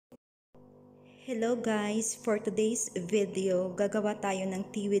Hello guys! For today's video, gagawa tayo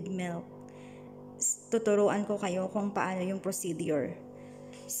ng tea with milk. Tuturuan ko kayo kung paano yung procedure.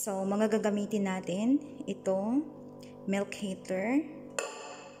 So, mga gagamitin natin, ito, milk heater.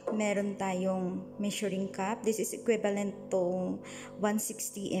 Meron tayong measuring cup. This is equivalent to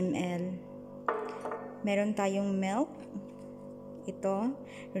 160 ml. Meron tayong milk. Ito,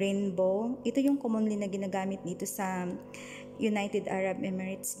 rainbow. Ito yung commonly na ginagamit dito sa United Arab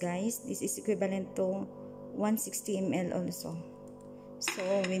Emirates, guys. This is equivalent to 160 ml also. So,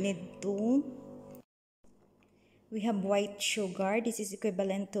 we have white sugar. This is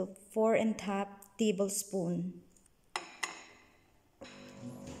equivalent to 4.5 tablespoons.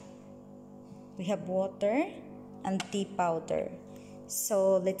 We have water and tea powder.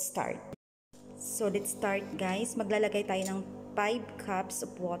 So, let's start. Guys. Maglalagay tayo ng 5 cups of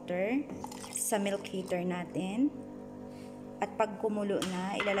water sa milk heater natin. At pag kumulo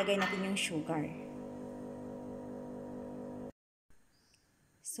na, ilalagay natin yung sugar.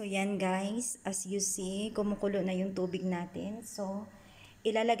 So, yan guys. As you see, kumukulo na yung tubig natin. So,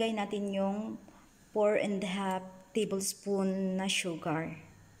 ilalagay natin yung 4.5 tablespoon na sugar.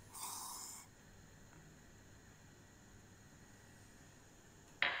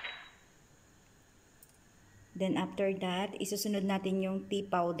 Then, after that, isusunod natin yung tea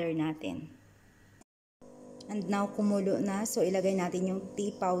powder natin. And now, kumulo na. So, ilagay natin yung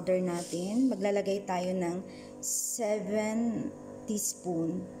tea powder natin. Maglalagay tayo ng 7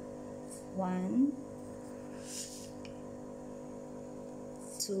 teaspoon. 1,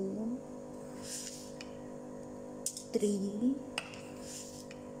 2, 3,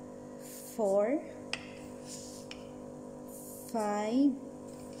 4, 5,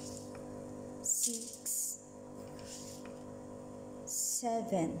 6,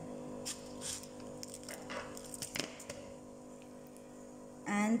 7.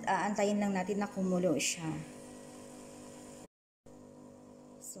 And aantayin lang natin na kumulo siya.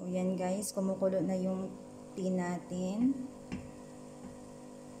 So, yan guys, kumukulo na yung tea natin.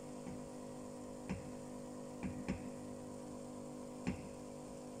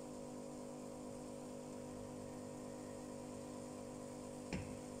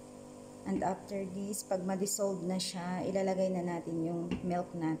 And after this, pag ma-dissolve na siya, ilalagay na natin yung milk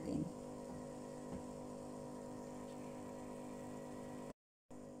natin.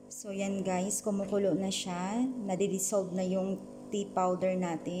 So, yan guys, kumukulo na siya. Nadi-dissolve na yung tea powder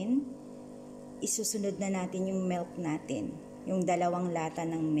natin. Isusunod na natin yung milk natin. Yung 2 lata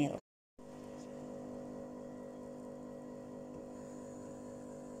ng milk.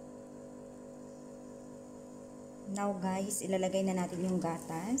 Now guys, ilalagay na natin yung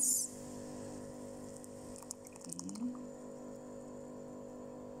gatas. Okay.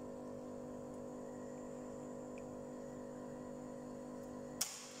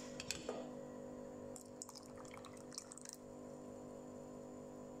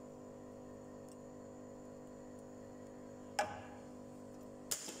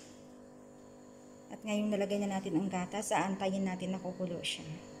 At ngayon nalagay na natin ang gatas, aantayin natin na kukulo siya.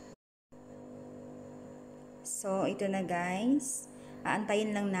 So, ito na guys.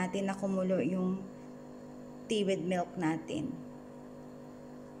 Aantayin lang natin na kumulo yung tea with milk natin.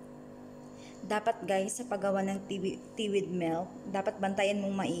 Dapat guys, sa paggawa ng tea with milk, dapat bantayan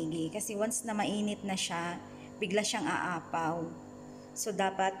mong maigi. Kasi once na mainit na siya, bigla siyang aapaw. So,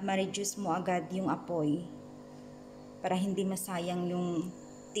 dapat ma-reduce mo agad yung apoy para hindi masayang yung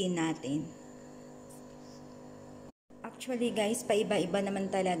tea natin. Actually guys, paiba-iba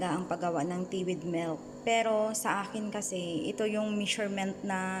naman talaga ang paggawa ng tea with milk. Pero sa akin kasi, ito yung measurement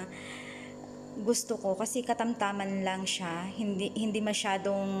na gusto ko kasi katamtaman lang siya. Hindi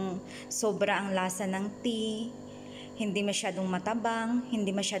masyadong sobra ang lasa ng tea, hindi masyadong matabang, hindi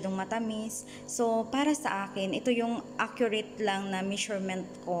masyadong matamis. So para sa akin, ito yung accurate lang na measurement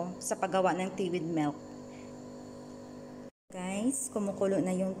ko sa paggawa ng tea with milk. Guys, kumukulo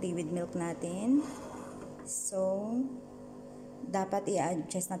na yung tea with milk natin. So, dapat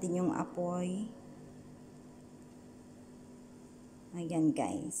i-adjust natin yung apoy. Ayan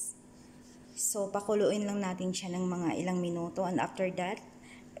guys. So, pakuluin lang natin siya ng mga ilang minuto. And after that,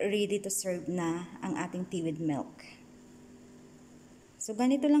 ready to serve na ang ating tea with milk. So,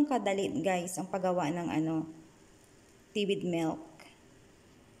 ganito lang kadali guys ang paggawa ng tea with milk.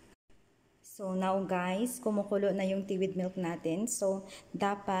 So, now guys, kumukulo na yung tea with milk natin. So,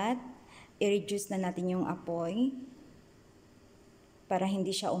 dapat i-reduce na natin yung apoy para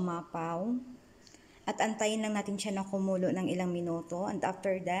hindi siya umapaw. At antayin lang natin siya na kumulo ng ilang minuto. And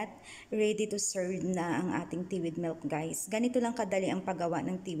after that, ready to serve na ang ating tea with milk guys. Ganito lang kadali ang paggawa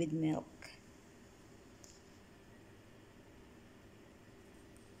ng tea with milk.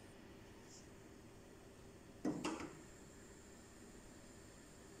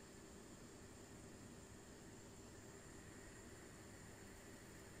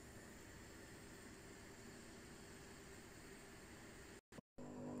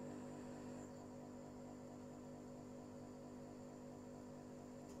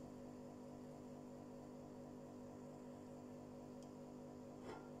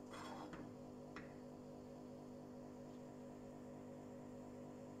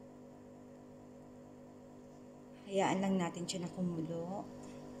 Hayaan lang natin siya na kumulo.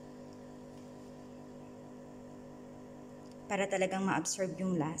 Para talagang ma-absorb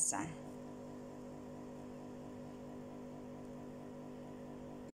yung lasa.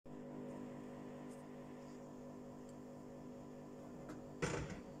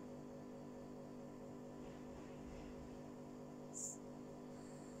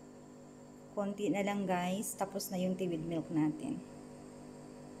 Konti na lang guys, tapos na yung tiwid milk natin.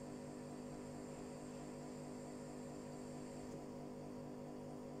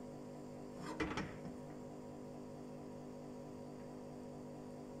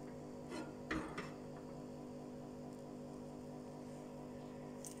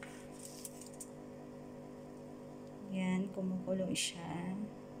 Yan, kumukulo siya.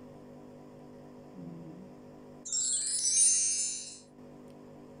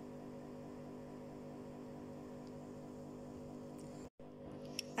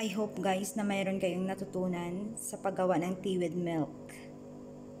 I hope guys na mayroon kayong natutunan sa paggawa ng tea with milk.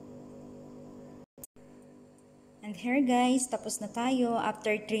 And here guys, tapos na tayo.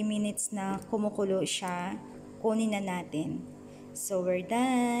 After 3 minutes na kumukulo siya, kunin na natin. So we're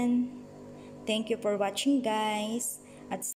done. Thank you for watching guys. At